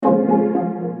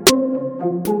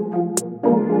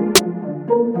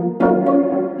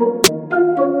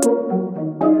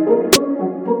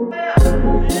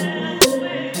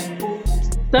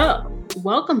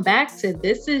welcome back to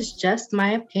This Is Just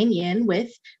My Opinion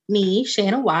with me,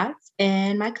 Shayna Watts,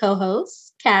 and my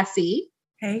co-host, Cassie.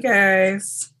 Hey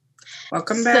guys,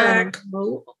 welcome back.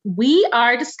 We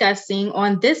are discussing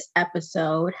on this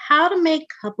episode how to make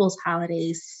couples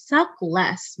holidays suck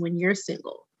less when you're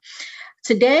single.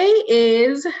 Today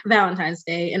is Valentine's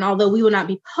Day, and although we will not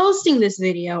be posting this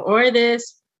video or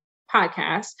this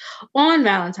podcast on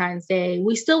Valentine's Day,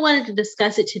 we still wanted to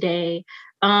discuss it today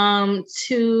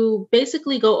to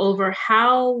basically go over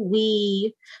how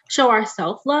we show our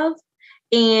self-love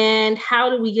and how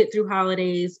do we get through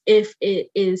holidays if it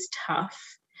is tough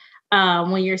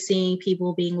when you're seeing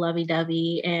people being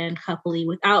lovey-dovey and coupley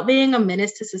without being a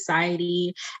menace to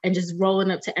society and just rolling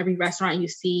up to every restaurant you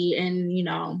see and, you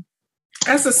know.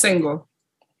 As a single.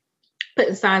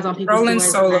 Putting signs on people's rolling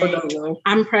doors solo like, dolo.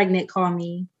 I'm pregnant, call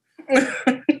me.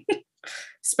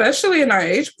 Especially in our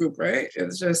age group, right?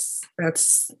 It's just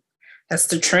that's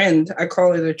the trend. I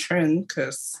call it a trend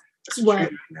because it's a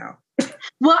trend now.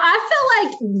 Well, I feel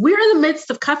like we're in the midst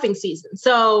of cuffing season.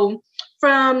 So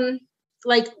from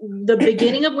like the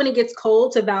beginning of when it gets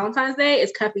cold to Valentine's Day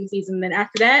is cuffing season. Then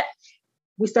after that,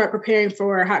 we start preparing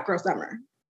for hot girl summer.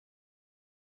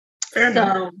 Fair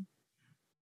enough.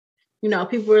 You know,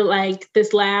 people were like,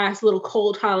 this last little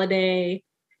cold holiday,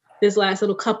 this last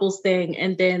little couples thing,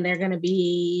 and then they're going to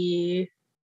be,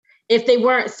 if they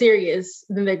weren't serious,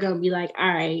 then they're going to be like, all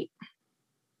right,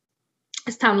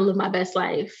 it's time to live my best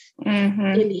life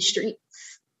in these streets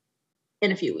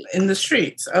in a few weeks. In the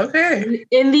streets, okay.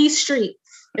 In these streets.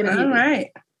 In a few all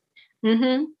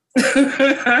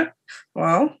right.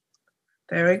 Well,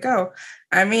 there we go.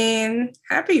 I mean,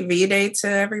 happy V-Day to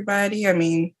everybody. I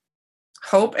mean,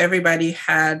 hope everybody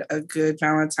had a good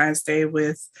Valentine's Day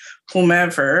with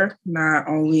whomever, not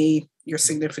only your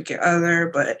significant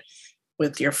other, but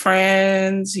with your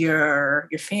friends, your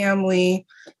family.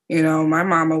 You know, my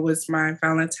mama was my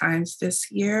Valentine's this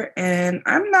year, and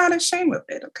I'm not ashamed of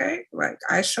it, okay? Like,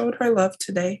 I showed her love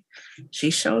today.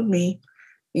 She showed me.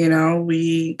 You know,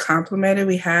 we complimented.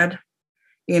 We had,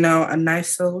 you know, a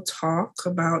nice little talk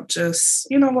about just,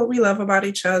 you know, what we love about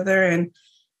each other. And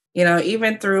you know,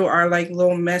 even through our like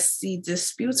little messy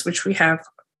disputes, which we have,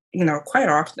 you know, quite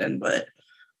often, but,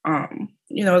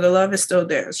 you know, the love is still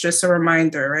there. It's just a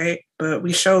reminder, right? But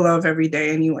we show love every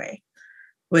day anyway,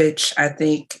 which I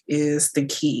think is the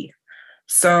key.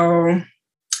 So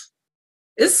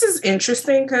this is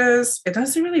interesting because it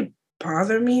doesn't really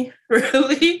bother me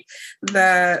really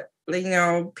that, you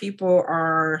know, people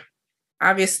are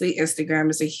obviously Instagram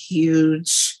is a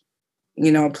huge, you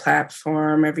know,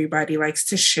 platform. Everybody likes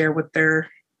to share what they're,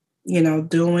 you know,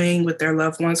 doing with their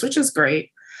loved ones, which is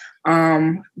great.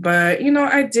 But, you know,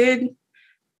 I did,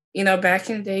 you know, back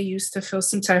in the day used to feel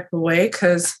some type of way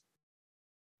because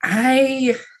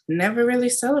I never really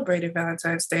celebrated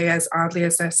Valentine's Day, as oddly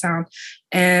as that sounds.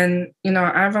 And, you know,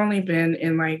 I've only been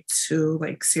in like 2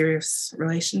 like serious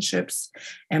relationships.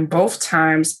 And both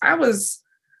times I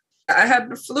had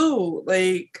the flu,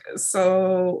 like,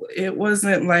 so it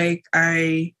wasn't like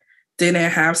I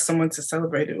didn't have someone to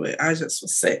celebrate it with. I just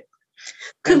was sick.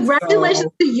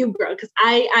 Congratulations to you, girl, because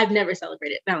I've never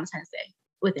celebrated Valentine's Day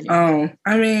with anyone. Oh,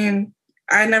 I mean,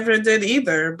 I never did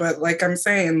either, but like I'm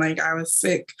saying, like I was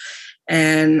sick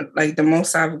and like the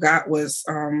most I've got was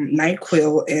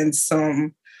NyQuil and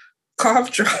some cough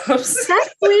drops.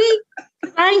 That's sweet.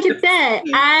 I didn't get that.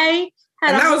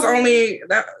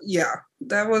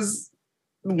 That was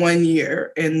 1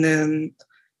 year. And then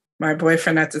my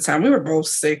boyfriend at the time, we were both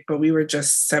sick, but we were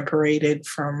just separated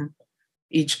from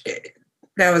each.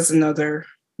 That was another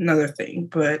thing.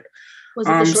 But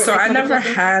so I never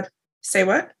had, say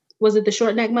what? Was it the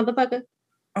short neck motherfucker?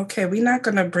 Okay, we're not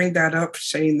going to bring that up,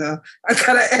 Shayna. I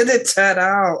got to edit that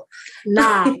out.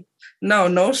 Nah.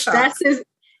 No shots.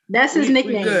 That's his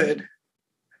nickname. We good.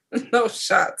 No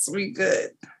shots. We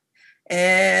good.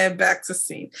 And back to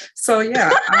scene. So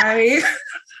yeah,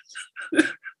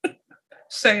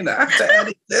 Shayna, I have to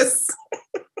edit this.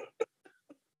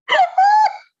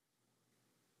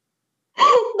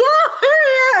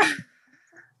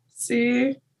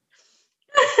 See?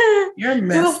 You're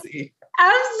messy.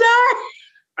 I'm sorry.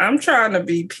 I'm trying to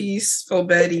be peaceful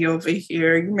Betty over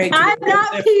here. You make I'm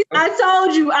not peaceful. I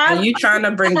told you. And you trying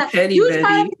to bring petty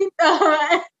Betty.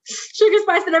 Sugar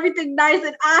spice and everything nice,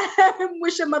 and I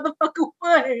wish a motherfucker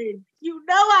would. You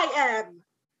know I am.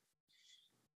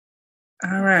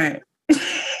 All right.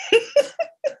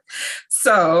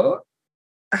 So,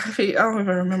 I don't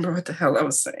even remember what the hell I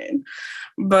was saying.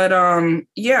 But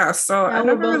yeah, so I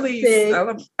never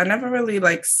really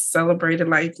like celebrated,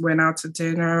 like went out to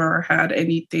dinner or had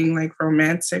anything like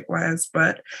romantic wise,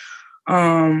 but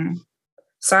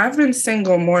So I've been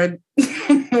single more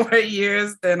more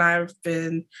years than I've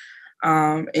been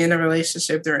in a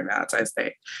relationship during Valentine's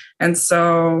Day. And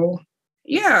so,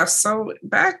 yeah, so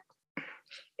back,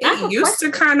 I have it a used to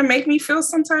question. kind of make me feel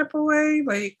some type of way.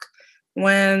 Like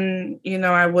when,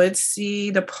 I would see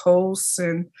the posts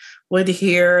and would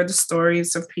hear the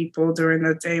stories of people during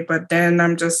the day. But then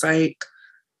I'm just like,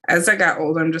 as I got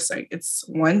older, I'm just like, it's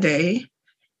one day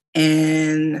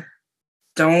and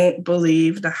don't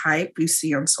believe the hype you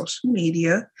see on social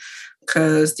media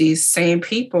because these same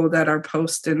people that are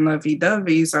posting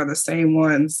lovey-doveys are the same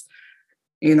ones,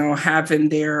 having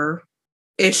their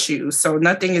issues. So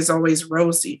nothing is always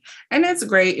rosy. And it's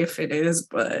great if it is,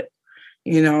 but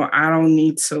I don't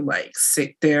need to like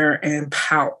sit there and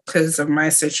pout because of my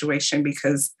situation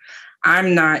because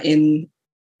I'm not in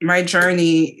my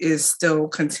journey is still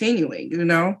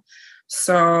continuing.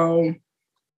 So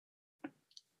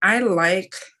I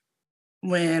like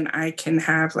when I can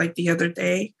have like the other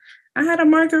day, I had a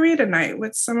margarita night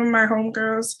with some of my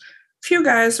homegirls. Few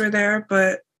guys were there,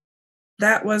 but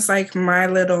that was like my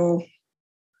little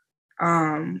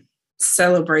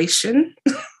celebration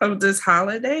of this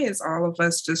holiday is all of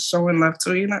us just showing love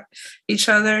to each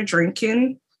other,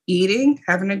 drinking, eating,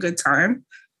 having a good time.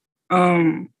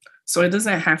 So it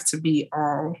doesn't have to be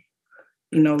all,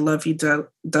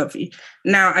 lovey-dovey.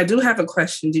 Now, I do have a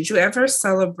question. Did you ever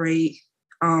celebrate,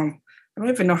 I don't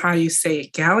even know how you say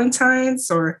it,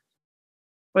 Galentine's or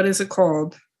what is it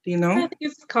called? Do you I know? think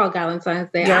it's called Valentine's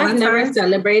Day. I've never Galentine's?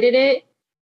 celebrated it.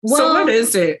 So what Well,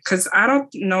 is it? Because I don't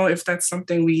know if that's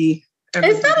something we ever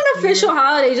it's did not an official here.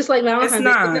 holiday, just like It's Valentine's Day isn't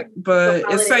not, an official but it's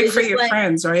holiday. like It's for just your like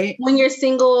friends, right? when you're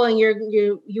single and you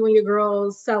and your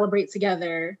girls celebrate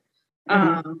together,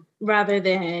 Mm-hmm. rather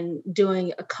than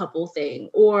doing a couple thing.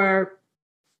 Or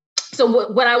so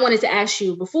what I wanted to ask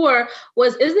you before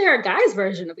was, is there a guy's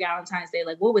version of Valentine's Day?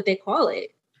 Like, what would they call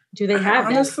it? Do they I have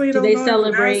that? honestly Do don't they know if guys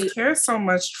celebrate? care so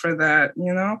much for that.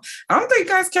 I don't think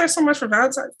guys care so much for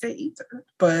Valentine's Day either.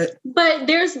 But But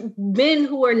there's men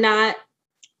who are not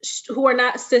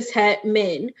cis het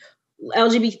men,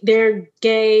 LGBT, they're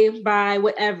gay, bi,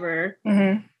 whatever.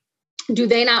 mhm. Do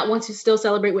they not want to still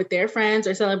celebrate with their friends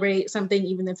or celebrate something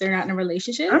even if they're not in a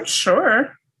relationship? I'm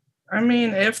sure. I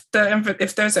mean, if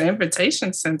there's an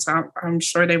invitation sent out, I'm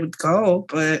sure they would go.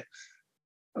 But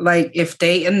like, if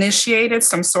they initiated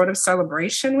some sort of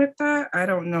celebration with that, I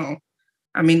don't know.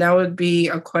 I mean, that would be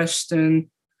a question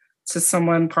to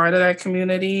someone part of that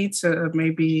community to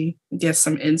maybe get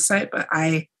some insight. But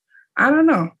I don't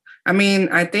know. I mean,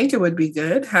 I think it would be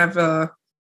good have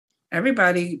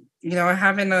everybody,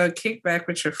 having a kickback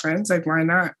with your friends. Like, why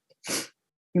not?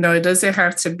 It doesn't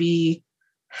have to be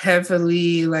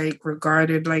heavily like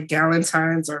regarded like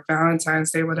Galentine's or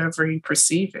Valentine's Day, whatever you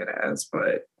perceive it as.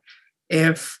 But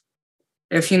if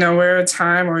we're a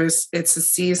time or it's a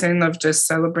season of just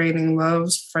celebrating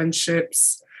loves,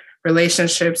 friendships,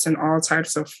 relationships in all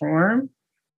types of form,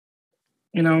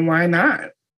 why not?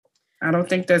 I don't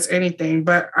think that's anything.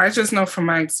 But I just know from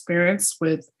my experience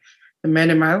with the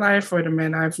men in my life or the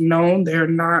men I've known, they're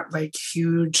not like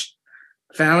huge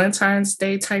Valentine's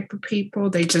Day type of people.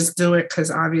 They just do it because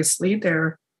obviously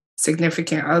their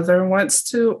significant other wants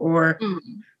to, or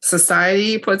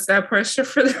society puts that pressure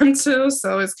for them to.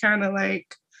 So it's kind of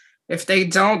like if they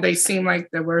don't, they seem like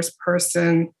the worst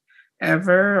person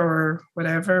ever or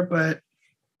whatever. But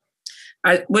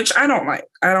which I don't like.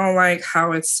 I don't like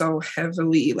how it's so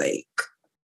heavily like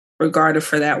regarded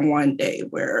for that one day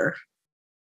where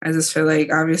I just feel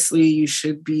like obviously you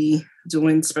should be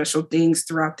doing special things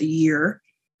throughout the year.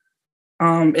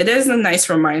 It is a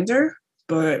nice reminder,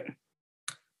 but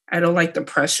I don't like the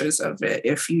pressures of it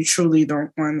if you truly don't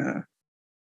want to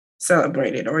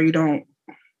celebrate it or you don't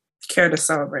care to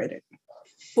celebrate it.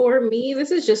 For me, this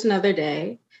is just another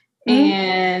day. Mm-hmm.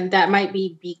 And that might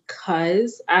be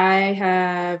because I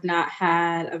have not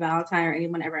had a Valentine or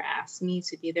anyone ever asked me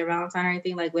to be their Valentine or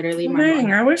anything. Like literally my mom.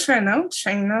 Dang, I wish I know,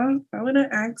 Shayna. I would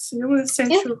have asked you. I would have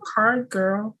sent you a card,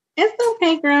 girl. It's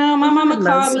okay, girl. My mama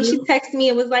called me. You. She texted me.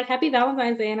 It was like, Happy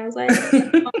Valentine's Day. And I was like,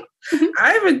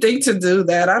 I even think to do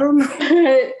that. I don't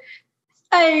know.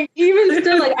 I even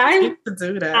still like to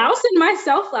do that. I'll send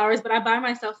myself flowers, but I buy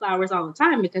myself flowers all the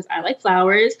time because I like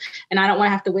flowers and I don't want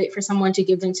to have to wait for someone to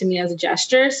give them to me as a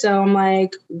gesture. So I'm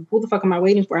like, who the fuck am I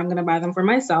waiting for? I'm going to buy them for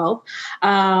myself.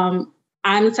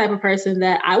 I'm the type of person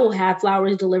that I will have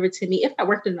flowers delivered to me. If I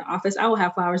worked in the office, I will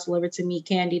have flowers delivered to me,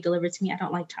 candy delivered to me. I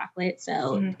don't like chocolate,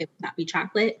 so it would not be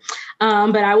chocolate.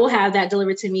 But I will have that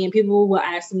delivered to me, and people will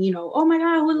ask me, oh my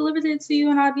God, who delivered it to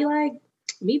you? And I'd be like,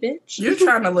 Me, bitch. You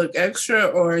trying to look extra,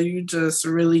 or you just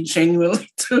really genuinely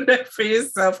do that for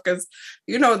yourself? Because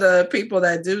you know the people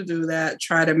that do that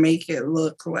try to make it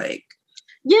look like.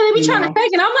 Yeah, they be trying to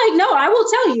fake, and I'm like, no, I will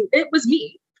tell you, it was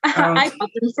me. I bought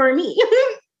them for me.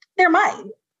 They're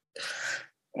mine.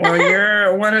 Or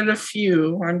you're one of the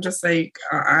few. I'm just like,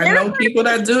 I know people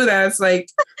that do that. It's like,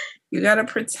 you got to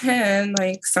pretend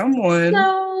like someone.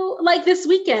 So, like this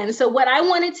weekend. So, what I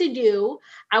wanted to do,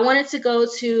 I wanted to go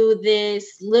to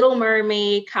this Little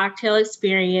Mermaid cocktail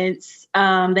experience.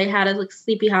 They had a like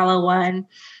Sleepy Hollow one.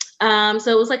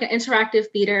 So it was like an interactive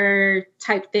theater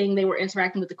type thing. They were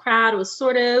interacting with the crowd. It was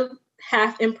sort of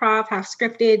half improv, half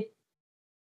scripted.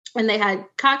 And they had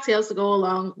cocktails to go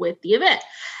along with the event.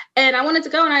 And I wanted to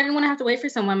go, and I didn't want to have to wait for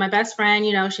someone. My best friend,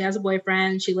 you know, she has a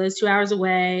boyfriend. She lives 2 hours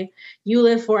away. You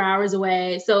live 4 hours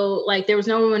away. So, like, there was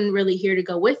no one really here to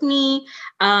go with me.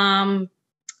 I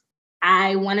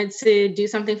wanted to do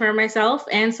something for myself.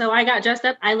 And so I got dressed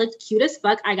up. I looked cute as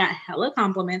fuck. I got hella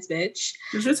compliments, bitch.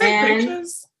 Did you take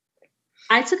pictures?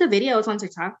 I took a video. It's on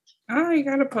TikTok. Oh, you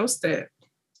got to post it.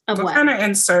 Of what? Kind of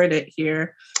insert it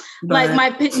here. Like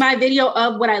my video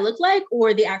of what I look like,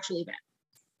 or the actual event?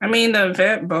 I mean, the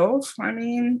event, both. I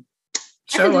mean,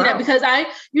 I can do that because I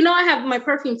have my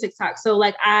perfume TikTok. So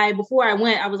like before I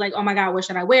went, I was like, oh my God, what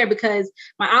should I wear? Because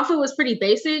my outfit was pretty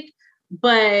basic,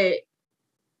 but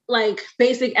like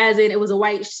basic as in it was a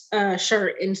white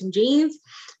shirt and some jeans,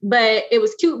 but it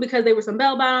was cute because there were some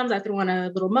bell bottoms. I threw on a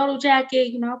little moto jacket.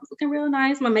 You know, I was looking real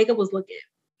nice. My makeup was looking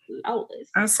flawless.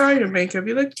 I saw your makeup.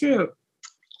 You look cute.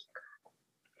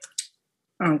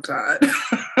 Oh God.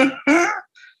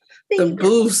 The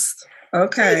boost.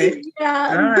 Okay. Yeah.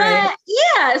 All right. But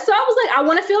yeah, so I was like, I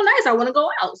want to feel nice. I want to go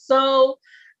out. So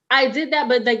I did that.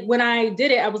 But like when I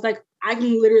did it, I was like, I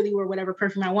can literally wear whatever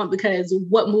perfume I want because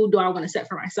what mood do I want to set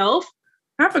for myself?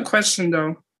 I have a question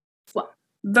though. What?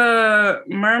 The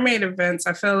mermaid events,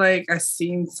 I feel like I've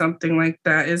seen something like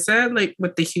that. Is that like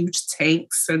with the huge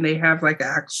tanks and they have like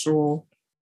actual,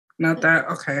 not that,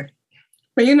 okay.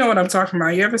 But you know what I'm talking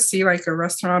about. You ever see like a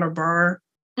restaurant or bar?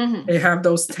 Mm-hmm. They have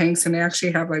those tanks and they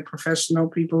actually have like professional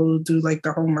people who do like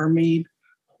the whole mermaid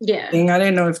thing. I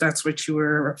didn't know if that's what you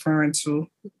were referring to.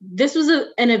 This was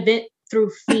an event through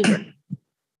Fever.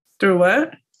 Through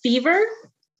what? Fever.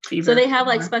 So they have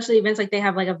like special events, like they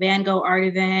have like a Van Gogh art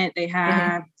event. They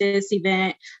have this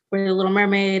event for the Little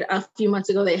Mermaid. A few months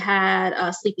ago, they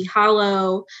had Sleepy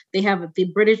Hollow. They have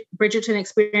the Bridgerton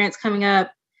experience coming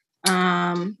up.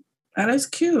 That is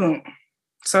cute.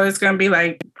 So it's going to be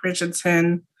like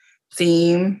Bridgerton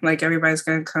theme, like everybody's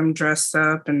going to come dressed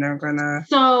up and they're going to...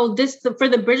 So for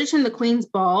the Bridgerton, the Queen's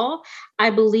Ball, I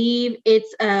believe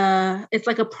it's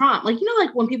like a prom. Like, you know,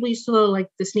 like when people used to go like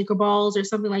the sneaker balls or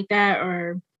something like that,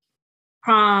 or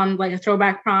prom, like a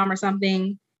throwback prom or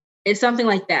something. It's something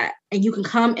like that. And you can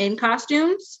come in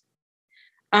costumes.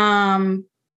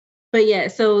 But yeah,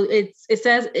 so it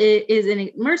says it is an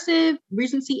immersive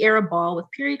Regency era ball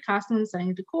with period costumes,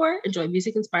 stunning decor, enjoy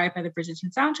music inspired by the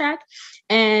Bridgerton soundtrack,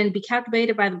 and be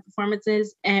captivated by the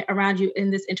performances around you in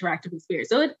this interactive experience.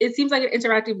 So it seems like an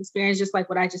interactive experience, just like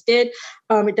what I just did.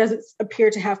 It doesn't appear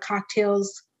to have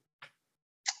cocktails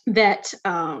that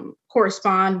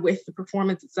correspond with the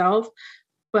performance itself,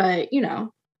 but you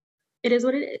know, it is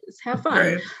what it is. Have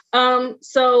fun. Right.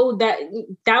 So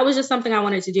that was just something I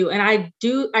wanted to do. And I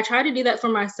try to do that for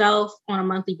myself on a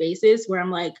monthly basis where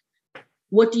I'm like,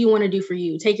 what do you want to do for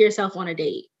you? Take yourself on a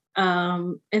date.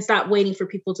 And stop waiting for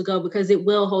people to go because it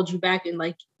will hold you back. And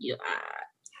like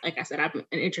I said, I'm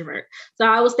an introvert. So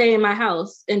I will stay in my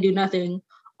house and do nothing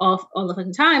all the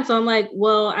fucking time. So I'm like,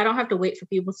 well, I don't have to wait for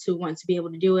people to want to be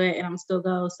able to do it. And I'm still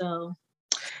go. So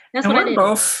that's what I did.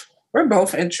 We're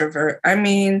both introvert. I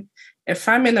mean, if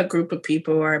I'm in a group of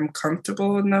people I'm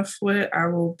comfortable enough with, I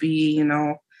will be, you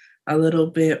know, a little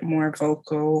bit more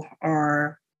vocal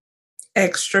or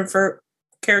extrovert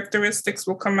characteristics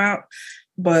will come out.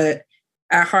 But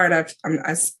at heart,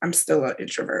 I'm still an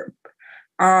introvert.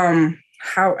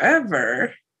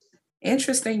 However,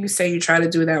 interesting you say you try to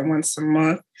do that once a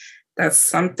month. That's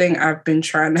something I've been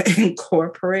trying to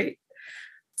incorporate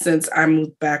since I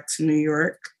moved back to New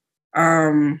York.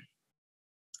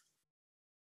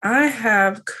 I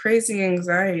have crazy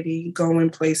anxiety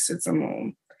going places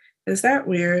alone. Is that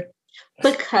weird?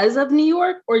 Because of New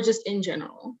York or just in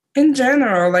general? In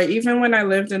general, like even when I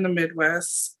lived in the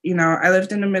Midwest, you know, I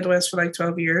lived in the Midwest for like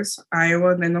 12 years,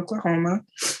 Iowa and then Oklahoma.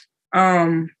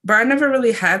 But I never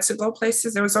really had to go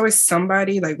places. There was always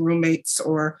somebody like roommates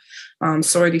or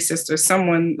sorority sisters,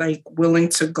 someone like willing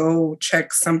to go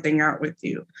check something out with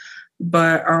you.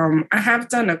 But I have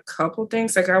done a couple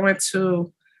things. Like I went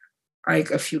to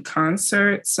like a few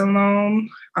concerts alone.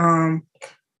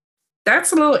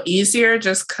 That's a little easier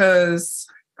just because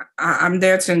I'm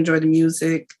there to enjoy the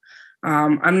music.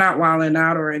 I'm not wilding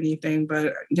out or anything,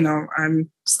 but I'm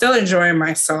still enjoying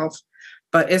myself.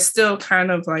 But it's still kind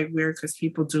of like weird because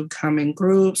people do come in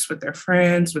groups with their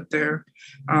friends, with their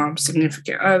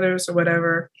significant others or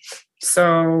whatever.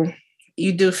 So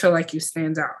you do feel like you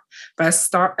stand out. But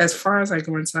as far as like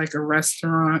going to like a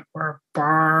restaurant or a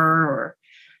bar or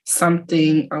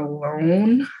something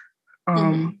alone, I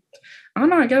don't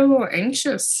know, I get a little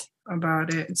anxious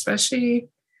about it, especially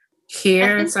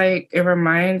here. It's like, it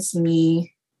reminds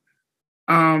me,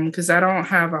 because I don't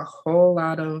have a whole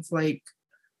lot of like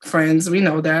friends. We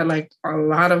know that like a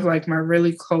lot of like my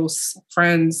really close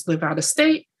friends live out of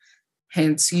state,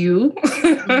 hence you.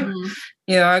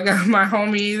 I got my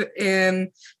homies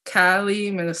in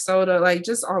Cali, Minnesota, like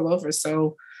just all over.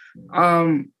 So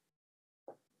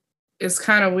it's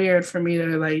kind of weird for me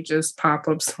to like just pop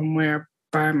up somewhere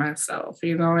by myself,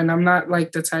 and I'm not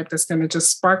like the type that's going to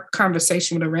just spark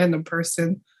conversation with a random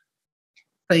person.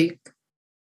 Like,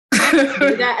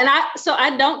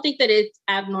 I don't think that it's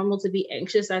abnormal to be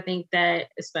anxious. I think that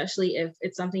especially if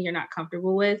it's something you're not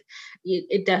comfortable with,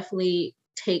 it definitely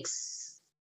takes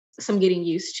some getting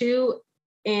used to.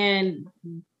 And,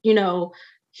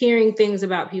 hearing things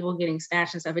about people getting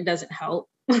snatched and stuff, it doesn't help.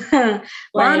 Like,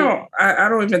 well, I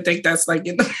don't even think that's like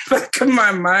in the back of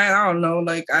my mind. I don't know.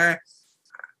 Like I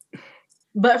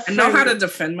know how to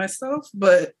defend myself,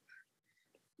 but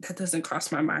that doesn't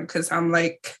cross my mind because I'm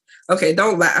like, okay,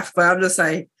 don't laugh, but I'm just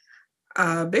like,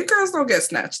 big girls don't get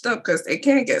snatched up because they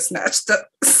can't get snatched up.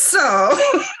 So,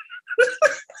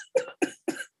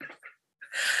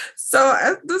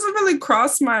 it doesn't really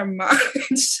cross my mind,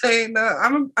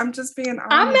 Shayna. I'm just being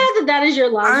honest. I'm mad that is your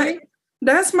logic.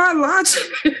 That's my logic.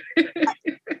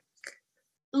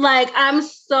 Like, I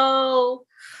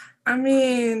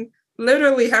mean,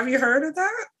 literally, have you heard of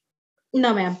that?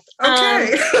 No, ma'am.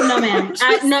 Okay. No, ma'am.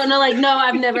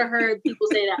 I've never heard people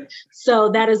say that. So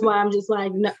that is why I'm just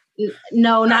like,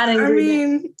 no, not in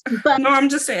agreement. No, I'm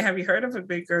just saying, have you heard of a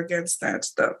big girl getting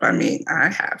snatched up? I mean, I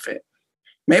haven't.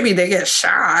 Maybe they get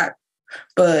shot,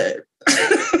 but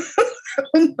I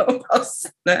don't know about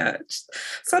snatched.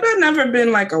 So that's never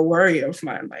been like a worry of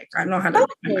mine. Like, I know how to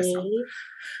defend myself.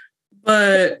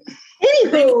 But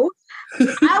anywho,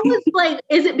 I was like,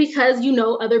 is it because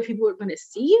other people are going to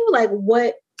see you? Like,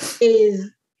 what is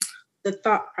the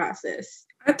thought process?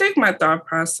 I think my thought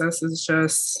process is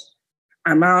just,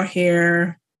 I'm out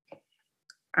here.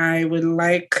 I would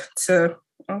like to,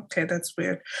 okay, that's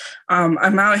weird. I'm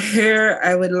out here.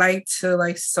 I would like to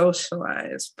like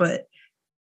socialize, but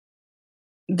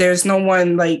there's no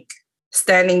one like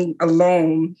standing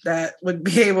alone that would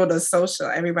be able to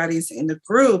socialize. Everybody's in the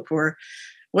group or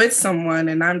with someone,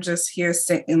 and I'm just here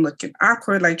sitting looking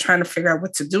awkward, like trying to figure out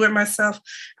what to do with myself.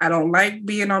 I don't like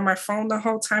being on my phone the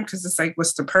whole time because it's like,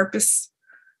 what's the purpose?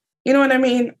 You know what I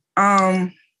mean?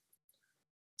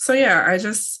 So yeah,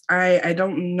 I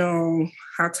don't know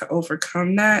how to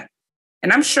overcome that.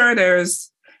 And I'm sure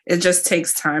it just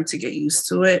takes time to get used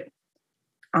to it.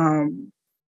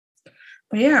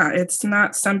 But yeah, it's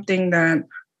not something that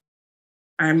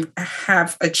I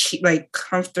have achieved, like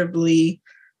comfortably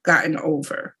gotten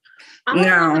over. I don't know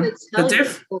how to tell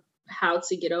you how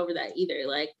to get over that either,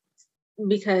 like,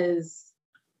 because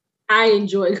I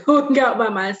enjoy going out by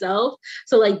myself.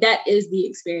 So like that is the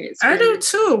experience. I do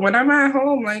too. When I'm at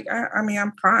home, like I mean,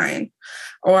 I'm fine.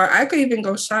 Or I could even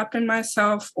go shopping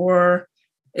myself, or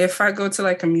if I go to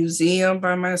like a museum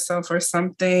by myself or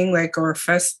something, like, or a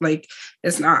fest, like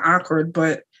it's not awkward,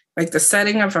 but like the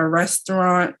setting of a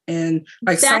restaurant and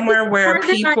like that's somewhere where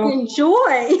people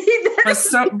enjoy.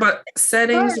 but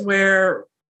settings where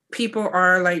people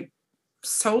are like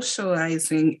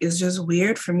socializing is just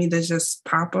weird for me to just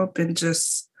pop up and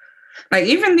just like,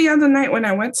 even the other night when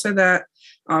I went to that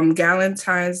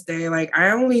Valentine's Day, like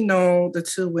I only know the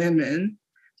two women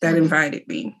that invited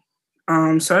me.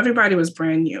 So everybody was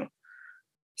brand new.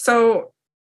 So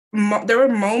there were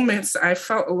moments I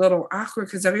felt a little awkward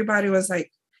because everybody was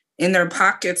like in their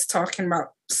pockets talking about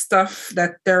stuff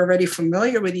that they're already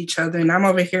familiar with each other. And I'm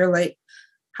over here like,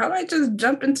 how do I just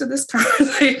jump into this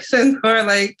conversation? Or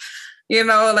like,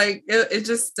 like it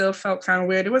just still felt kind of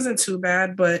weird. It wasn't too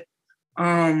bad, but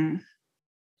in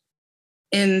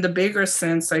the bigger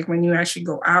sense, like when you actually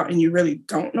go out and you really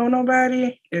don't know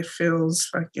nobody, it feels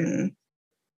fucking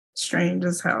strange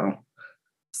as hell.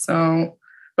 So,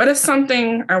 but it's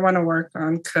something I want to work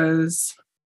on because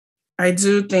I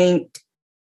do think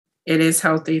it is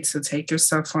healthy to take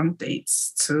yourself on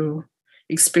dates, to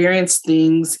experience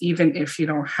things, even if you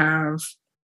don't have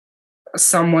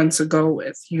someone to go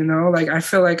with, you know? Like, I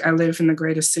feel like I live in the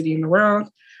greatest city in the world,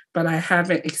 but I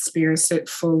haven't experienced it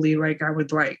fully like I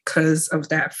would like because of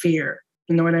that fear.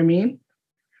 You know what I mean?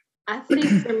 I think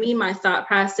for me, my thought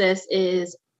process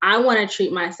is I want to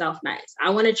treat myself nice. I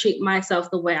want to treat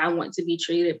myself the way I want to be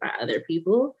treated by other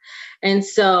people. And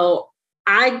so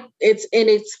it's an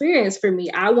experience for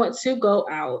me. I want to go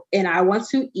out and I want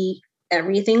to eat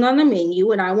everything on the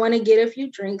menu and I want to get a few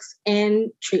drinks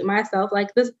and treat myself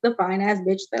like the fine ass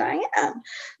bitch that I am.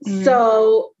 Mm-hmm.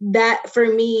 So that for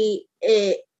me,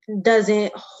 it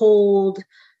doesn't hold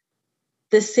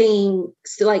the same.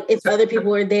 So like if other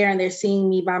people are there and they're seeing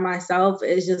me by myself,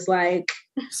 it's just like.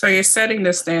 So you're setting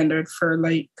the standard for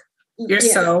like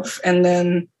yourself, and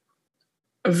then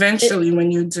eventually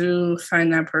when you do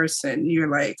find that person, you're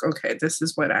like, okay, this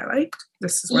is what I like.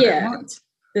 This is what I want.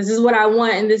 This is what I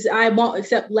want, and this I won't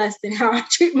accept less than how I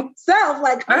treat myself.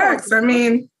 Like, facts. I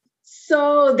mean,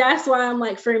 so that's why I'm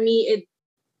like, for me,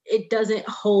 it doesn't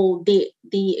hold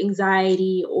the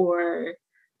anxiety or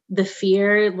the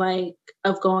fear like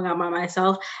of going out by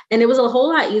myself. And it was a whole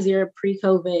lot easier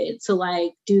pre-COVID to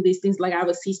like do these things. Like I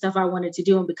would see stuff I wanted to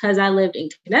do, and because I lived in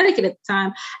Connecticut at the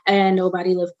time and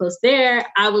nobody lived close there,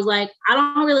 I was like, I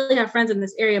don't really have friends in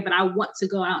this area, but I want to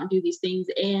go out and do these things,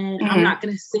 and I'm not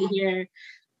going to sit here.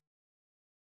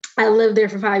 I lived there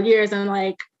for 5 years, and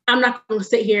like, I'm not going to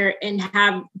sit here and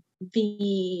have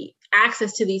the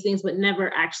access to these things, but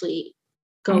never actually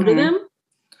go to them.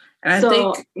 And I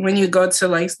think when you go to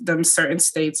like them certain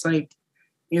states, like,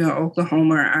 you know,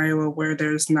 Oklahoma or Iowa, where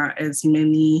there's not as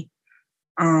many,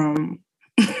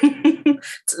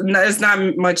 there's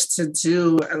not much to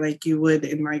do like you would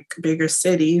in like bigger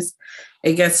cities,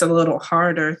 it gets a little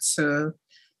harder to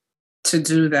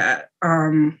do that.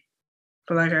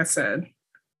 But like I said,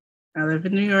 I live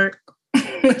in New York.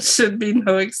 It should be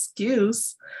no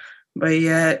excuse, but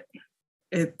yet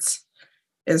it's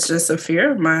just a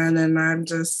fear of mine, and I'm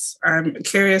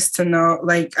curious to know,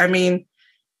 like, I mean,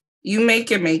 you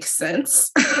make it make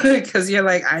sense because you're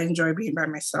like, I enjoy being by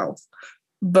myself,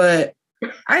 but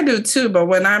I do too. But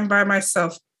when I'm by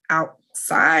myself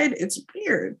outside, it's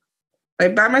weird.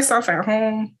 Like by myself at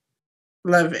home,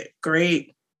 love it,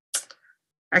 great.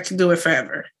 I can do it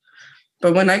forever.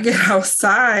 But when I get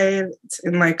outside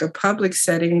in like a public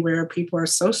setting where people are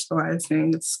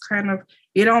socializing, it's kind of,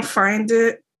 you don't find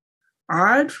it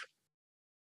odd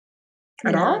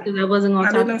at all? Because I wasn't going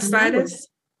to talk to them.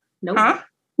 Nope. Huh?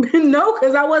 No,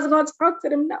 because I wasn't going to talk to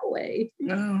them that way.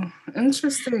 No,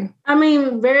 interesting. I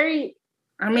mean,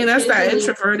 that's that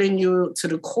introvert in you to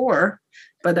the core,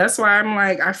 but that's why I'm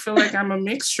like, I feel like I'm a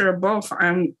mixture of both.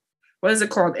 What is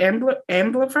it called? Ambivert?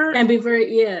 Ambivert,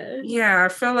 yeah. Yeah, I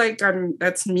feel like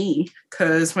that's me,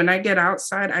 because when I get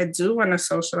outside, I do want to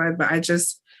socialize, but I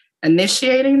just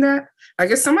initiating that.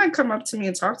 Like if somebody come up to me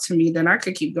and talk to me, then I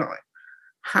could keep going.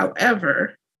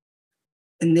 However,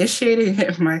 initiating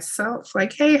it myself,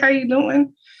 like, hey, how you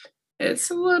doing?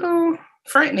 It's a little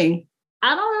frightening.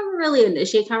 I don't ever really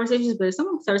initiate conversations, but if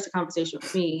someone starts a conversation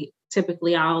with me,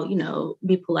 typically I'll,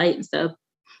 be polite and stuff.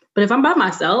 But if I'm by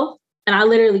myself, and I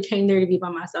literally came there to be by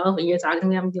myself, and you're talking to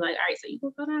me, I'm gonna be like, all right, so you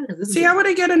go down. See, I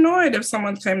wouldn't get annoyed if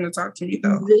someone came to talk to me,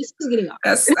 though. This is getting off.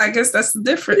 I guess that's the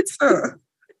difference, huh?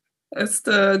 That's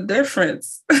the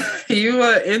difference. You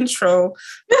are intro.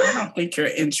 I don't think you're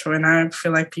an intro, and I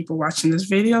feel like people watching this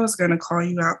video is gonna call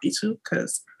you out too,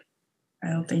 because I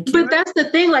don't think you. But that's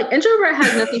the thing. Like introvert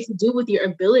has nothing to do with your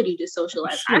ability to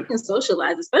socialize. Sure. I can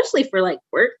socialize, especially for like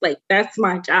work. Like that's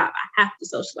my job. I have to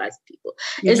socialize with people.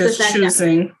 You're just the fact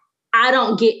choosing. That I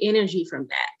don't get energy from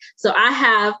that. So I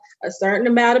have a certain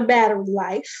amount of battery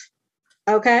life.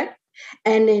 Okay.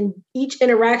 And then each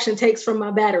interaction takes from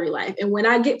my battery life. And when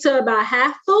I get to about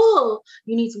half full,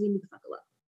 you need to leave me the fuck alone,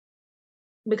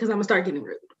 because I'm gonna start getting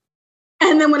rude.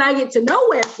 And then when I get to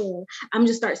nowhere full, I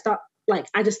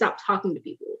just stop talking to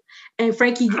people. And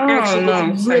Frankie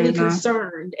gets really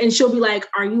concerned, and she'll be like,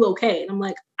 "Are you okay?" And I'm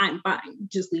like, "I'm fine.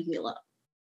 Just leave me alone."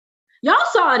 Y'all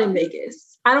saw it in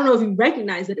Vegas. I don't know if you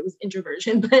recognize that it was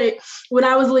introversion, but when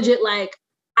I was legit like,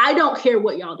 I don't care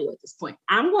what y'all do at this point.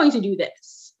 I'm going to do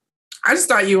this. I just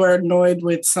thought you were annoyed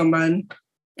with someone,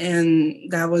 and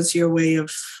that was your way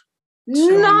of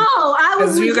showing. No, I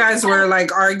was. Because you guys were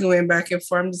like arguing back and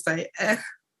forth. I'm just like, I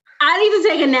need to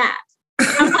take a nap.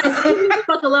 I'm like, leave me the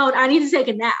fuck alone. I need to take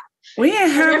a nap. We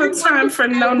ain't have a time for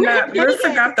no nap. You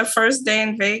forgot the first day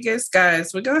in Vegas,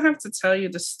 guys. We're gonna have to tell you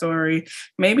the story.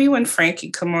 Maybe when Frankie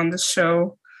come on the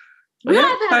show, we're gonna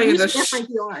have to tell you the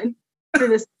Frankie on for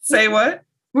this. Say what?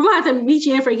 We're gonna have to meet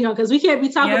you and Frankie on, because we can't be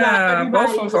talking about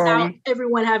everybody without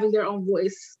everyone having their own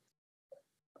voice.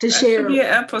 to that share. Should be an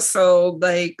episode,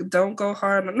 like, don't go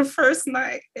hard on the first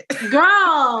night.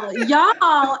 Girl,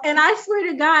 y'all, and I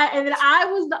swear to God, and then I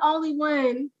was the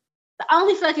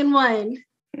only fucking one.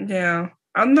 Yeah.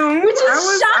 I know. Which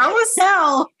is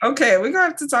shocking. Okay, we're gonna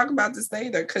have to talk about this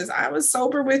later because I was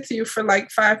sober with you for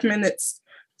like 5 minutes.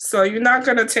 So you're not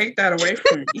gonna take that away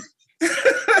from me.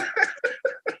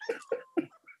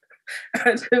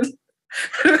 It was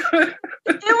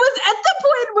at the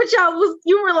point which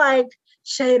you were like,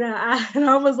 Shayna, and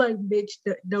I was like, bitch,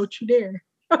 don't you dare.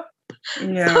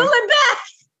 Yeah. Pull it back.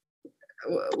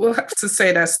 We'll have to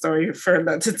say that story for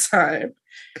another time.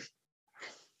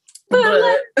 But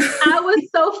like, I was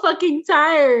so fucking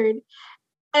tired.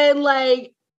 And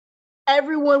like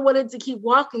everyone wanted to keep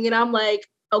walking. And I'm like,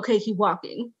 okay, keep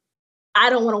walking. I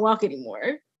don't want to walk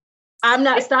anymore. I'm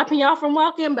not stopping y'all from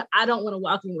walking, but I don't want to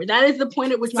walk anymore. That is the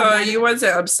point at which So you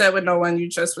wasn't upset with no one, you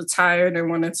just were tired and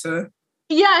wanted to.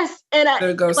 Yes. And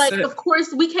sit. Of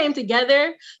course we came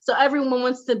together. So everyone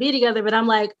wants to be together, but I'm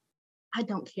like, I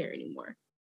don't care anymore.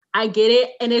 I get it.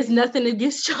 And it's nothing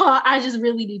against y'all. I just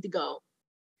really need to go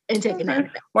and take a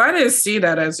nap. Well, I didn't see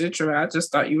that as introvert. I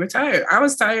just thought you were tired. I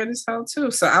was tired as hell too.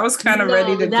 So I was kind of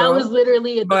ready to go. That was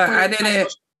literally but I didn't.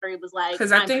 It was like,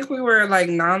 because I think we were like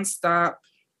nonstop.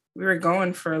 We were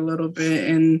going for a little bit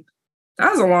and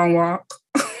that was a long walk.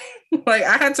 Like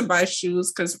I had to buy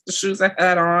shoes because the shoes I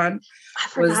had on I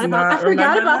forgot about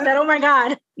that. Oh my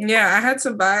God. Yeah, I had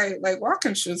to buy like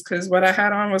walking shoes because what I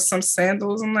had on was some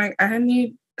sandals. I'm like, I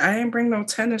didn't bring no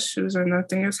tennis shoes or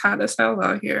nothing. It's hot as hell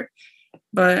out here.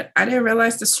 But I didn't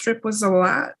realize the strip was a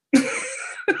lot.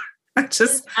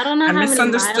 I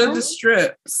misunderstood the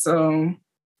strip. So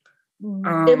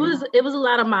it was a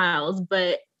lot of miles,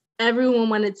 but everyone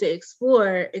wanted to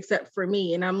explore except for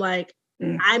me. And I'm like,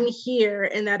 I'm here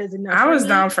and that is enough. I was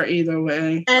down for either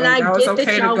way. And I get okay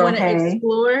that y'all want to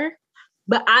explore,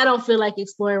 but I don't feel like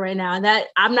exploring right now. And that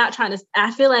I'm not trying to,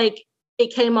 I feel like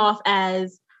it came off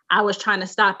as I was trying to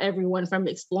stop everyone from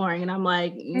exploring. And I'm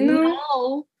like,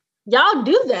 no, y'all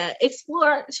do that.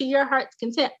 Explore to your heart's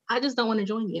content. I just don't want to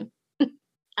join you.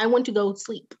 I want to go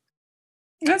sleep.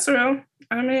 That's real.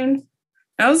 I mean,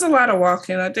 that was a lot of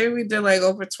walking. I think we did like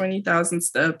over 20,000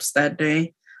 steps that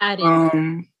day. I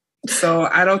did. So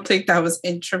I don't think that was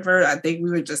introvert. I think we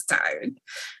were just tired.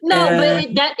 No,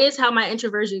 but that is how my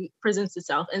introversion presents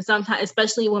itself. And sometimes,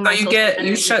 especially when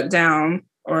you shut down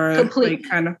or completely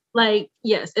kind of like,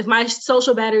 yes, if my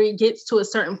social battery gets to a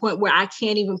certain point where I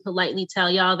can't even politely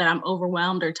tell y'all that I'm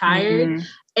overwhelmed or tired,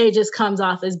 it just comes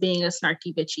off as being a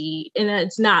snarky bitchy. And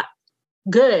it's not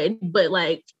good, but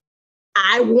like,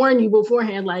 I warn you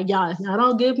beforehand, like, y'all, if y'all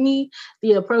don't give me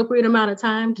the appropriate amount of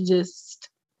time to just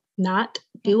not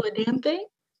do a damn thing.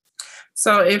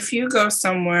 So if you go to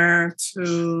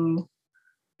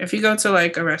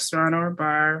like a restaurant or a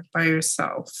bar by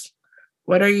yourself,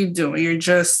 what are you doing? You're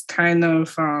just kind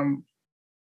of,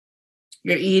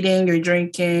 you're eating, you're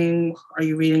drinking, are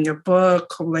you reading a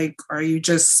book? Like, are you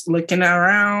just looking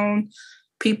around,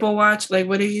 people watch? Like,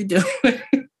 what are you doing?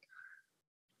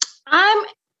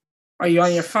 Are you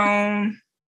on your phone?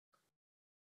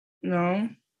 No?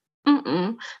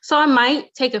 So I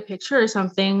might take a picture or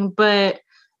something, but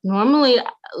normally,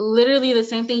 literally the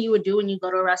same thing you would do when you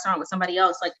go to a restaurant with somebody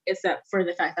else, like, except for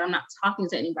the fact that I'm not talking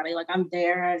to anybody. Like, I'm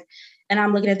there and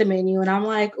I'm looking at the menu and I'm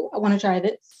like, I want to try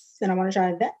this and I want to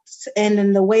try that. And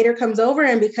then the waiter comes over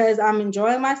and because I'm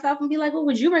enjoying myself and be like, what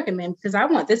would you recommend? Because I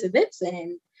want this and this.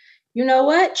 And you know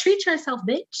what? Treat yourself,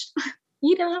 bitch.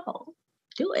 You know,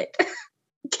 do it.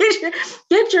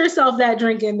 Get yourself that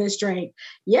drink in this drink.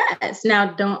 Yes.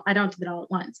 Now I don't do it all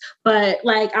at once, but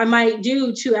like I might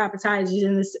do 2 appetizers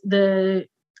and the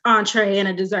entree and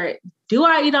a dessert. Do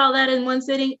I eat all that in one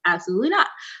sitting? Absolutely not.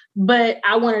 But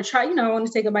I want to try, I want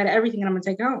to take a bite of everything and I'm going to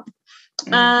take it home.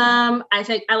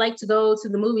 I like to go to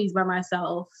the movies by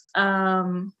myself.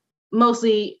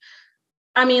 Mostly,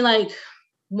 I mean, like,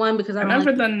 one, because I've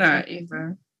never done that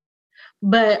either.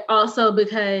 But also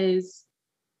because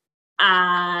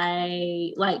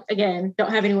I, like, again,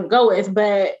 don't have anyone to go with,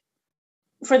 but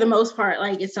for the most part,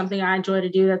 like, it's something I enjoy to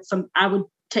do. I would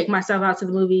take myself out to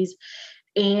the movies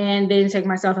and then take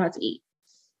myself out to eat.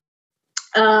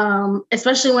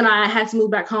 Especially when I had to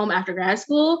move back home after grad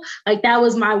school, like, that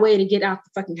was my way to get out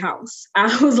the fucking house.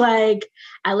 I was like,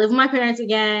 I live with my parents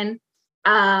again.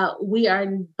 We are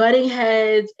butting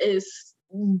heads.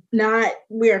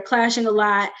 We are clashing a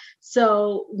lot.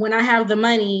 So when I have the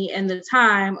money and the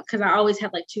time, because I always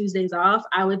had like Tuesdays off,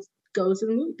 I would go to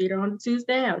the movie theater on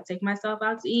Tuesday. I would take myself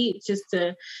out to eat just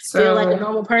to feel like a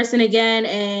normal person again.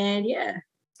 And yeah.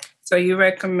 So you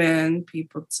recommend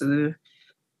people to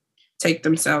take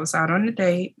themselves out on a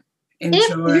date If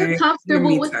you're enjoy your comfortable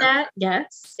me with time. that,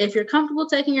 yes. If you're comfortable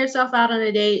taking yourself out on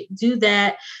a date, do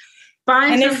that.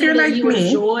 Find And if something you're that like you me,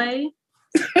 enjoy.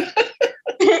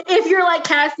 If you're like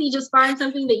Cassie, just find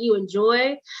something that you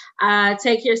enjoy.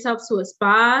 Take yourself to a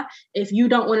spa. If you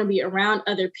don't want to be around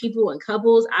other people and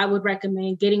couples, I would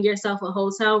recommend getting yourself a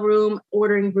hotel room,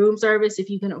 ordering room service if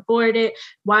you can afford it,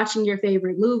 watching your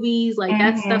favorite movies. Like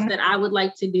that's stuff that I would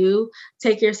like to do.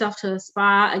 Take yourself to a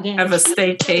spa again. have a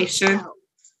staycation.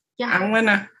 Yeah.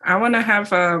 I wanna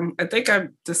have I think I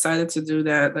decided to do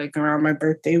that like around my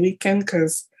birthday weekend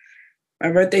because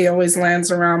my birthday always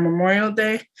lands around Memorial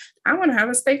Day. I want to have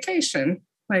a staycation.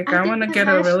 Like I want to get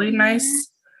a really nice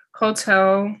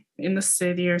hotel in the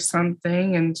city or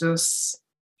something and just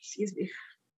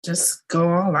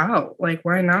go all out. Like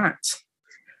why not?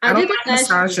 I don't like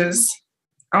massages.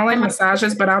 I don't like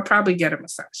massages, but I'll probably get a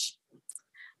massage.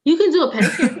 You can do a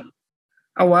pedicure.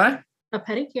 A what? A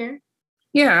pedicure.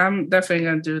 Yeah, I'm definitely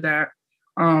gonna do that.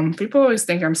 People always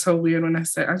think I'm so weird when I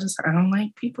say I don't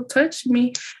like people touching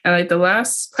me. And like the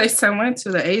last place I went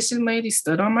to, the Asian lady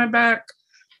stood on my back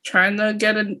trying to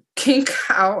get a kink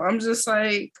out. I'm just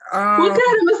like, what kind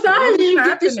of massage did you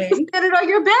get? She stood on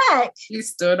your back. She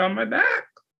stood on my back.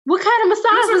 What kind of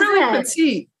massage was really that?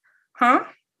 Petite. Huh?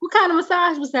 What kind of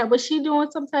massage was that? Was she doing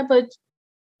some type of?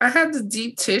 I had the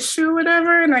deep tissue, or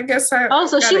whatever, and I guess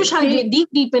so she was trying to get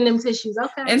deep in them tissues.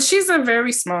 Okay. And she's a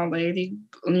very small lady,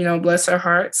 bless her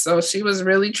heart. So she was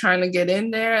really trying to get in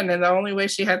there, and then the only way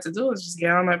she had to do was just get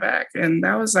on my back, and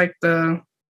that was like that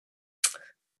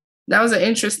was an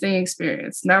interesting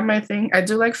experience. Not my thing. I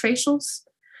do like facials.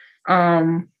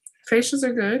 Facials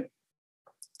are good.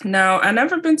 Now, I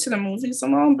never been to the movies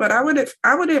alone, but I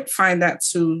wouldn't find that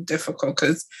too difficult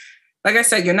because, like I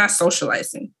said, you're not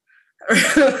socializing.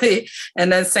 Really.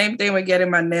 And then same thing with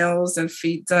getting my nails and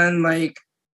feet done. Like,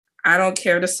 I don't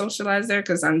care to socialize there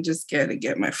because I'm just gonna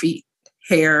get my feet,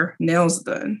 hair, nails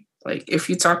done. Like, if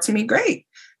you talk to me, great.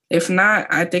 If not,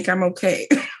 I think I'm okay.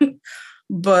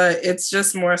 But it's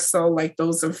just more so like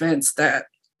those events that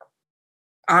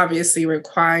obviously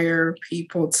require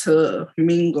people to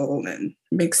mingle and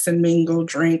mix and mingle,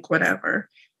 drink, whatever.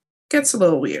 Gets a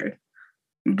little weird.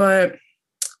 But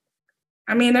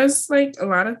I mean, there's like a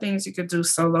lot of things you could do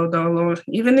solo dolo,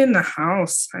 even in the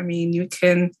house. I mean, you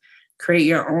can create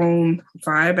your own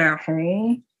vibe at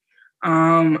home.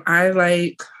 I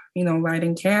like,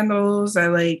 lighting candles. I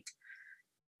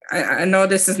know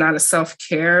this is not a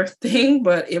self-care thing,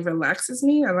 but it relaxes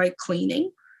me. I like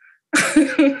cleaning.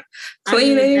 Cleaning. I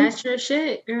mean, that's your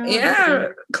shit, girl. Yeah,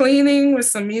 cleaning with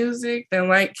some music, then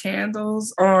light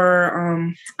candles,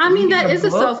 or I mean, that is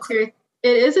a self-care.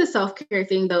 It is a self-care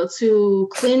thing, though, to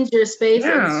cleanse your space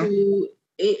and to.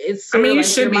 It's. I mean, you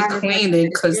should be cleaning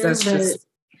because that's just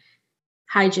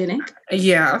hygienic.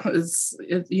 Yeah,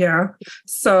 yeah.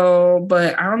 So,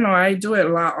 but I don't know. I do it a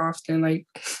lot often. Like,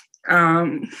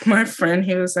 my friend,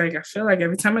 he was like, I feel like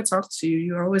every time I talk to you,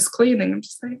 you're always cleaning. I'm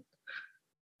just like,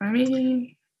 I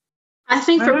mean, I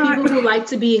think for people who like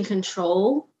to be in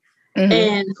control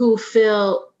and who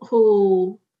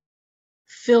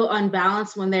feel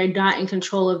unbalanced when they're not in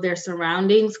control of their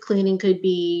surroundings, cleaning could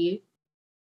be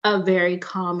a very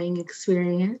calming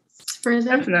experience for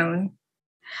them. Definitely.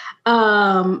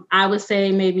 I would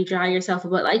say maybe dry yourself a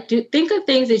bit. Like, think of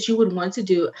things that you would want to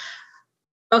do.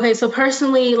 Okay, so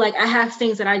personally, like I have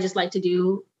things that I just like to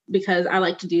do because I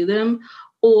like to do them,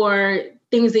 or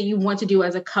things that you want to do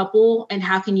as a couple, and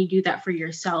how can you do that for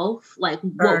yourself? Like,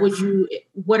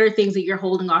 what are things that you're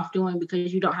holding off doing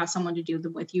because you don't have someone to do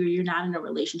them with you, or you're not in a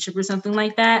relationship or something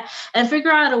like that, and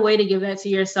figure out a way to give that to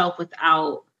yourself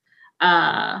without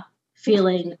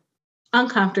feeling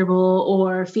uncomfortable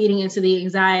or feeding into the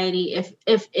anxiety if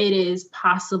it is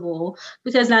possible,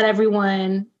 because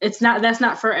that's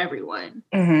not for everyone.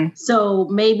 So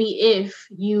maybe if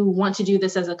you want to do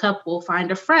this as a couple, find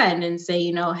a friend and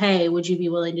say, hey, would you be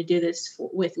willing to do this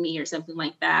with me or something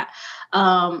like that.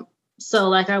 So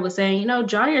like I was saying,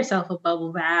 draw yourself a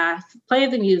bubble bath, play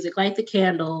the music, light the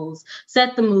candles,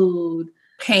 set the mood,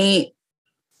 paint,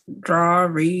 draw,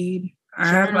 read. I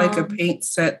have like a paint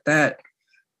set that,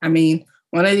 I mean,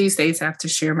 one of these days I have to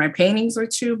share my paintings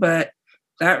with you, but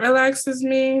that relaxes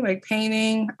me, like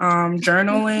painting,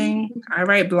 journaling. I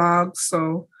write blogs,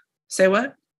 so say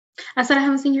what? I said I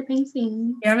haven't seen your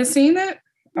painting. You haven't seen it?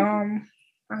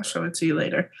 I'll show it to you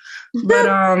later. But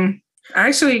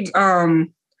actually,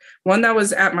 one that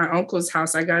was at my uncle's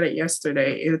house, I got it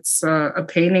yesterday. It's a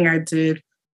painting I did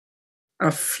a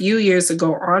few years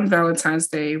ago on Valentine's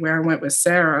Day where I went with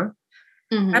Sarah.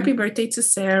 Happy birthday to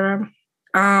Sarah.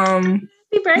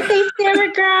 Happy birthday,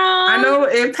 Sarah girl. I know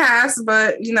it passed,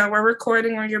 but we're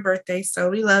recording on your birthday, so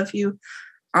we love you.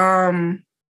 But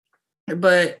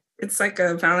it's like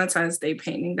a Valentine's Day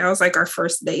painting. That was like our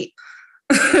first date.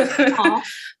 But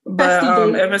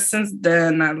ever since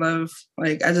then, I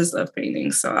just love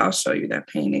painting. So I'll show you that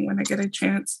painting when I get a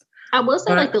chance. I will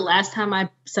say, like, the last time I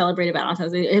celebrated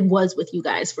Valentine's Day, it was with you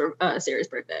guys for Sarah's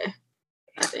birthday,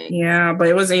 I think. Yeah, but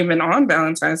it wasn't even on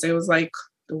Valentine's Day. It was like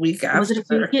the week after. Was it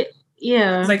a week?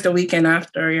 Yeah. It was like the weekend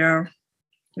after, yeah.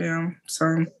 Yeah,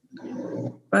 so,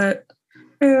 but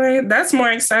anyway, that's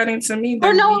more exciting to me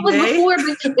than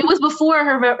it was before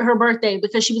her birthday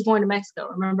because she was going to Mexico,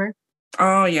 remember?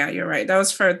 Oh, yeah, you're right. That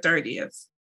was for her 30th.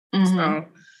 Mm-hmm. So,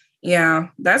 yeah,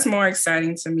 that's more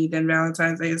exciting to me than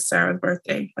Valentine's Day is Sarah's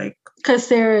birthday. Like, because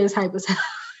Sarah is hype as hell.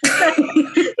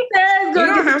 You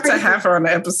don't have to have her on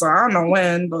the episode. I don't know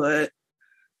when, but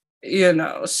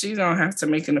she's gonna have to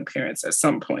make an appearance at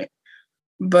some point.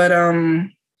 But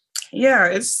yeah,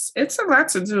 it's a lot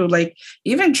to do. Like,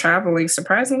 even traveling.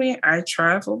 Surprisingly, I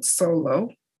traveled solo.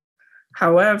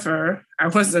 However, I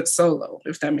wasn't solo,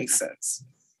 if that makes sense.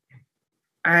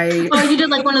 You did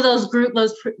like one of those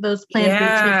those planned.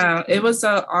 Yeah, it was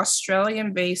an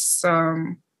Australian-based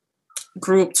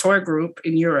tour group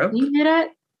in Europe. You hear that?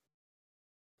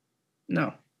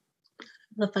 No.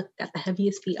 The fuck got the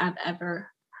heaviest feet I've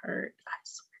ever heard. I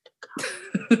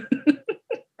swear to God.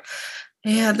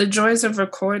 Yeah, the joys of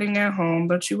recording at home.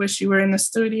 Don't you wish you were in the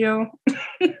studio?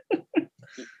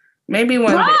 Maybe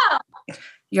one day.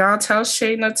 Y'all tell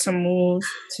Shayna to move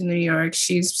to New York.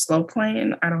 She's slow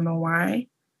playing. I don't know why.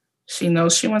 She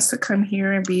knows she wants to come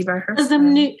here and be by herself.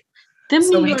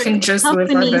 So we can just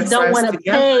live our best lives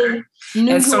together.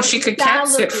 And so she could cat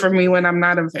sit for me when I'm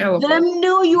not available. Them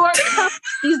New York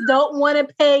companies don't want to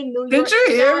pay New York. Did you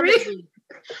hear me?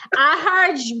 I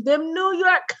heard you. Them New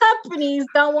York companies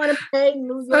don't want to pay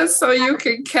New York. So you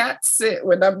can cat sit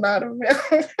when I'm not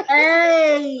available.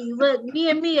 Hey, look, me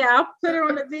and Mia, I'll put her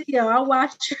on the video. I'll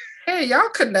watch her. Hey, y'all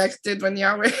connected when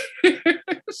y'all were here.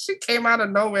 She came out of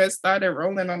nowhere and started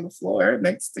rolling on the floor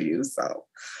next to you. So,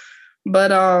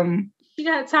 but she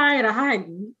got tired of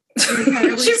hiding.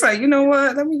 She's like, you know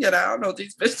what? Let me get out. I don't know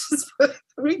these bitches, but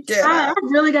let me get out. I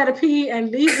really got to pee,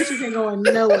 and these bitches ain't going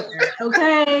nowhere.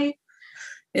 Okay.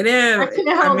 It is.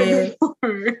 I mean,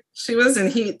 she was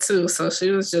in heat too, so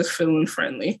she was just feeling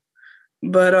friendly.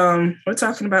 But we're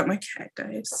talking about my cat,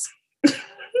 guys.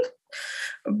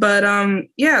 But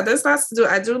yeah, there's lots to do.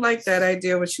 I do like that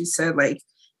idea what you said, like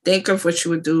think of what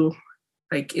you would do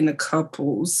like in a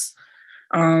couple's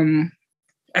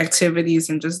activities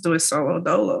and just do it solo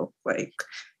dolo. Like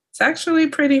it's actually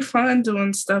pretty fun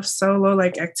doing stuff solo,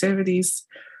 like activities.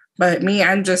 But me,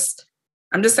 I'm just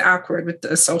awkward with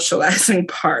the socializing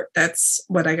part. That's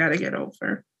what I gotta get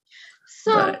over.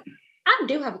 So I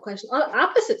do have a question. On the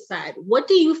opposite side, what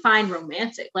do you find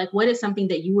romantic? Like, what is something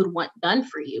that you would want done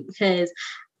for you? Because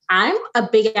I'm a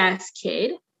big ass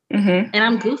kid and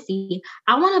I'm goofy.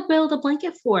 I want to build a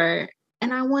blanket for her.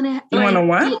 And I want to. You want to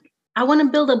what? I want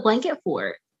to build a blanket for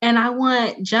her. And I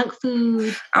want junk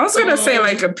food. I was going to say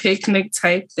like a picnic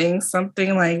type thing,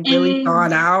 something like really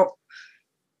thought out.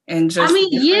 And just,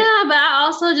 yeah, but I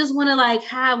also just want to like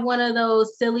have one of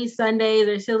those silly Sundays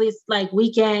or silly like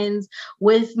weekends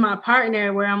with my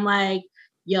partner where I'm like,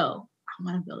 yo, I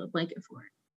want to build a blanket for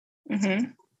it.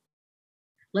 Mm-hmm.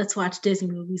 Let's watch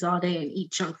Disney movies all day and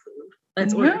eat junk food.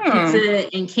 Let's order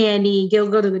pizza and candy.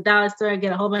 Go to the dollar store,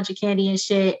 get a whole bunch of candy and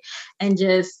shit, and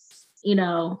just,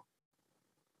 That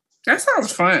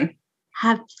sounds fun.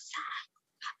 Have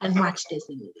and watch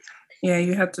Disney movies. Yeah,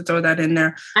 you have to throw that in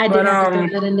there. I did have to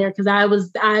throw that in there because I was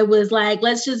like,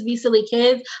 let's just be silly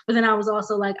kids. But then I was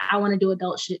also like, I want to do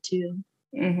adult shit too.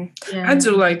 Mm-hmm. Yeah. I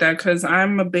do like that because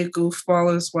I'm a big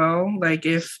goofball as well. Like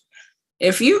if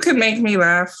you can make me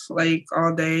laugh like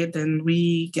all day, then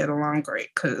we get along great.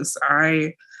 Because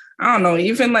I don't know,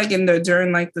 even like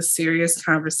during like the serious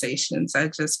conversations, I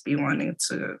just be wanting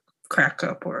to crack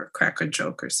up or crack a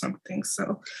joke or something.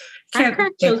 So I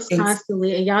crack jokes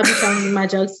constantly, and y'all be telling me my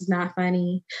jokes is not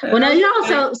funny. Well, no,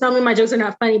 y'all tell me my jokes are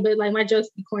not funny, but like my jokes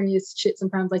be corny as shit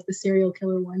sometimes, like the serial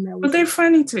killer one. But they're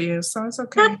funny to you, so it's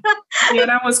okay. Yeah,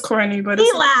 that was corny, but he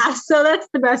laughs, so that's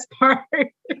the best part.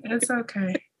 It's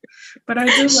okay. But I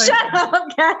do like. Shut up,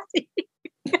 Cassie.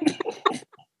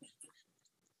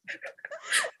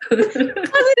 I wasn't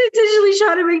intentionally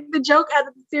trying to make the joke out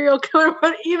of the serial killer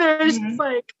one either. It's just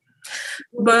like.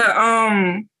 But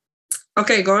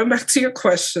okay, going back to your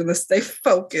question, let's stay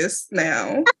focused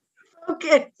now.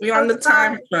 Okay. We're on the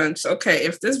time crunch. Okay,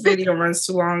 if this video runs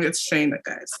too long, it's Shayna,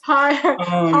 guys.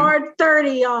 Hard 30,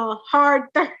 y'all. Hard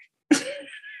 30.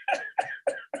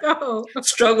 Go.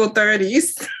 Struggle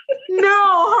 30s. No,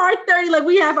 hard 30. Like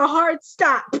we have a hard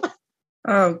stop.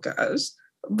 Oh gosh.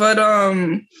 But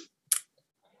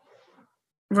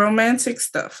romantic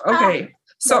stuff. Okay.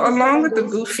 So along with the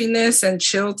goofiness and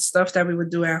chilled stuff that we would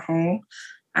do at home,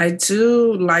 I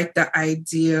do like the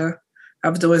idea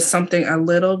of doing something a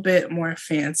little bit more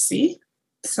fancy.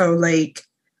 So like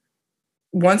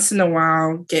once in a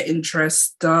while getting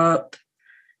dressed up,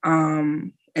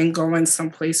 and going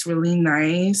someplace really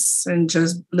nice and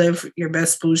just live your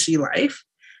best bougie life.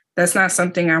 That's not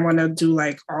something I want to do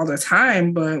like all the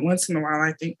time, but once in a while,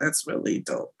 I think that's really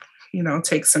dope. You know,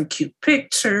 take some cute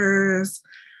pictures.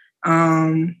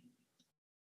 Okay,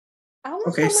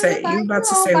 say you about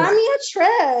to say buy what? me a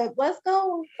trip. Let's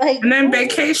go. Like, and then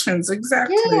vacations,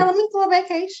 exactly. Yeah, let me go on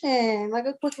vacation. Like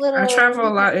a quick little. I travel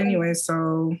a lot anyway,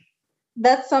 so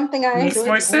that's something I makes enjoy.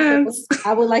 More sense.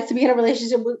 I would like to be in a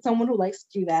relationship with someone who likes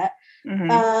to do that.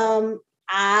 Mm-hmm.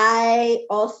 I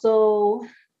also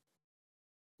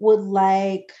would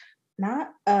like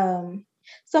not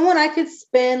someone I could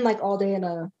spend like all day in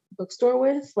a bookstore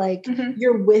with. Like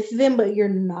you're with them, but you're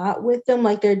not with them.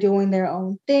 Like they're doing their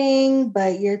own thing,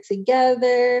 but you're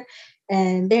together.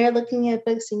 And they're looking at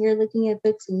books and you're looking at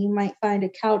books, and you might find a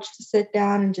couch to sit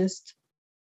down and just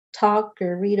talk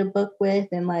or read a book with.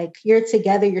 And like you're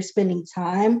together, you're spending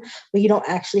time, but you don't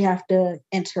actually have to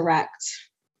interact,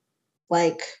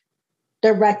 like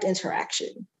direct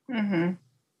interaction. That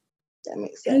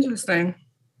makes sense. Interesting.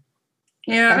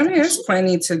 Yeah, I mean, there's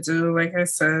plenty to do. Like I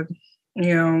said,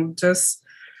 you know, just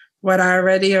what I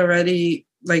already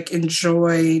like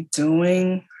enjoy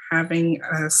doing. Having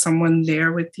someone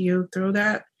there with you through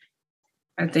that,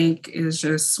 I think is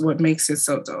just what makes it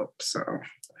so dope. So,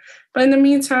 but in the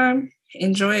meantime,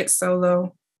 enjoy it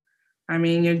solo. I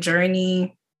mean, your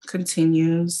journey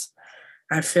continues.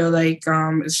 I feel like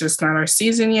it's just not our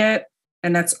season yet,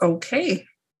 and that's okay.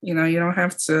 You know, you don't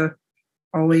have to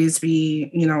always be,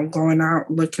 you know, going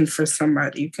out looking for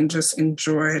somebody. You can just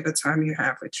enjoy the time you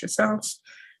have with yourself,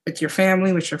 with your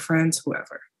family, with your friends,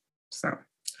 whoever. So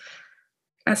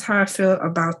that's how I feel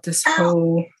about this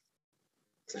whole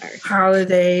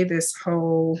holiday, this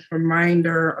whole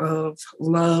reminder of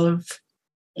love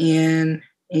and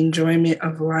enjoyment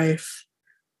of life,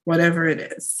 whatever it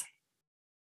is.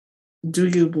 Do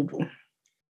you, boo-boo?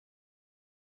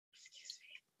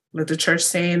 Let the church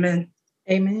say amen.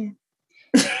 Amen.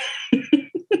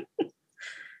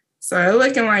 So it's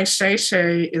looking like Shay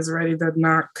is ready to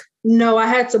knock. No, I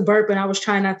had to burp and I was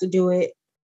trying not to do it.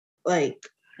 Like,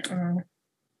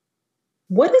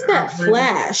 what is that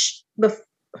flash? I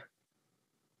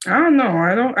don't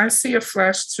know. I see a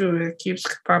flash too. It keeps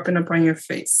popping up on your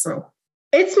face. So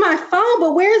it's my phone,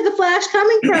 but where's the flash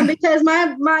coming from? Because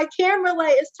my camera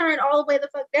light is turned all the way the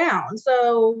fuck down.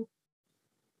 So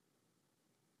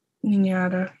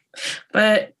yada.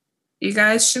 But you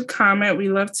guys should comment. We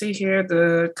love to hear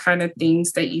the kind of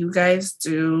things that you guys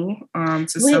do to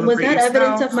celebrate. Was that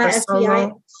evidence of my FBI?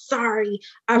 Solo? Sorry,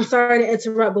 I'm sorry to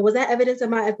interrupt, but was that evidence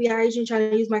of my FBI agent trying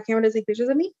to use my camera to take pictures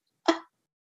of me?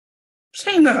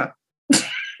 Shayna,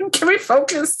 can we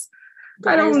focus?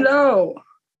 I don't know.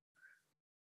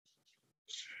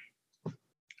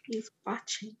 He's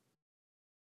watching.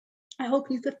 I hope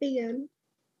he's a fan.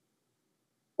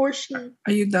 Or she.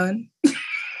 Are you done?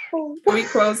 Can we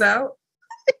close out?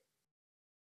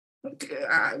 Okay,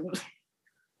 I'm so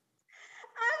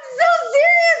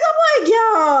serious. I'm like,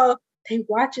 y'all, they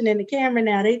watching in the camera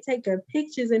now. They take their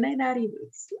pictures and they not even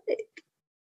slick.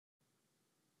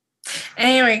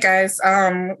 Anyway, guys,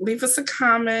 leave us a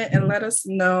comment and let us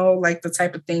know like the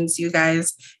type of things you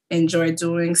guys enjoy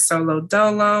doing solo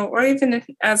dolo or even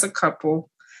as a couple,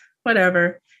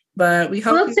 whatever. But we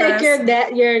hope we'll take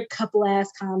your couple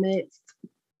ass comments.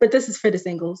 But this is for the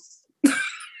singles.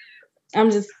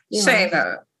 I'm just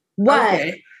Shayna. What?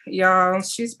 Okay. Y'all,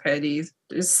 she's petty.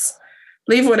 Just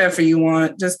leave whatever you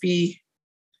want. Just be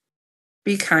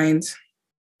kind.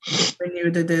 We're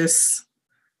new to this.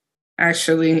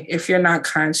 Actually, if you're not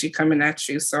kind, she's coming at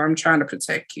you. So I'm trying to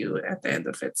protect you at the end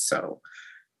of it. So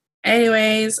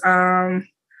anyways,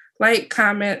 like,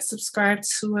 comment, subscribe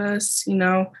to us. You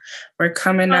know, we're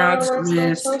coming out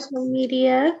with social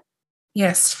media.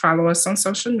 Yes, follow us on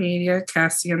social media,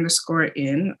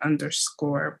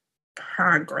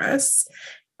 Cassie_in_progress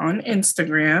on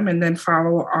Instagram, and then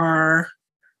follow our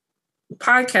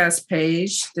podcast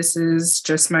page. This is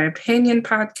Just My Opinion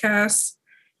podcast.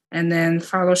 And then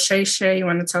follow Shay. You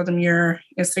want to tell them your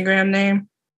Instagram name?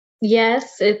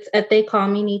 Yes, it's at They Call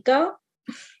Me Nico.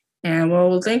 And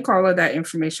we'll link all of that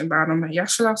information bottom. Y'all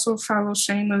should also follow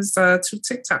Shayna's 2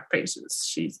 TikTok pages.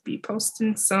 She's be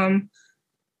posting some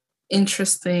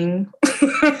interesting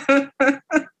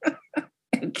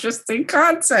interesting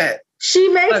content. She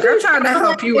makes Look, I'm trying to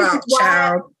help you out,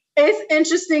 child. It's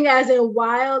interesting as in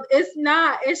wild. It's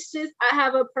not. It's just I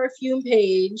have a perfume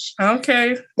page.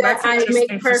 Okay. That I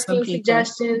make perfume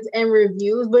suggestions and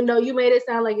reviews. But no, you made it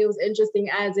sound like it was interesting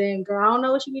as in, girl, I don't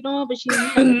know what she be doing, but she's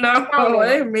no, I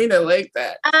didn't mean it like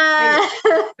that.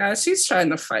 Now she's trying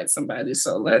to fight somebody,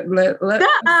 so let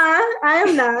I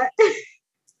am not.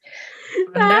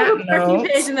 I have a perfume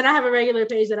page and then I have a regular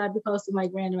page that I'd be posting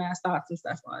like random ass thoughts and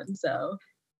stuff on. So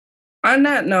on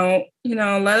that note,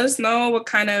 let us know what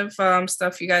kind of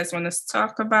stuff you guys want us to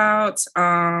talk about.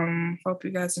 Hope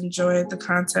you guys enjoyed the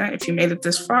content. If you made it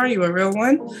this far, you a real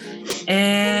one.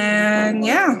 And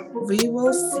yeah, we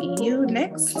will see you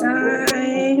next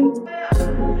time.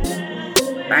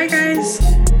 Bye, guys.